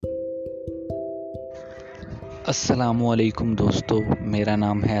अस्सलामुअलैकुम दोस्तों, मेरा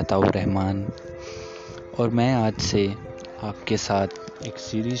नाम है अता और मैं आज से आपके साथ एक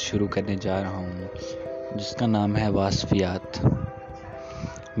सीरीज़ शुरू करने जा रहा हूँ जिसका नाम है वासफ़ियात।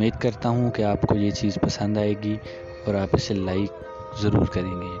 उम्मीद करता हूँ कि आपको ये चीज़ पसंद आएगी और आप इसे लाइक ज़रूर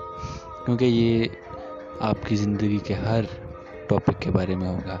करेंगे, क्योंकि ये आपकी ज़िंदगी के हर टॉपिक के बारे में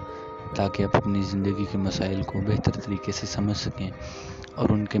होगा, ताकि आप अपनी ज़िंदगी के मसाइल को बेहतर तरीके से समझ सकें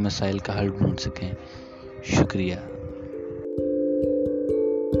और उनके मसाइल का हल ढूंढ सकें। शुक्रिया।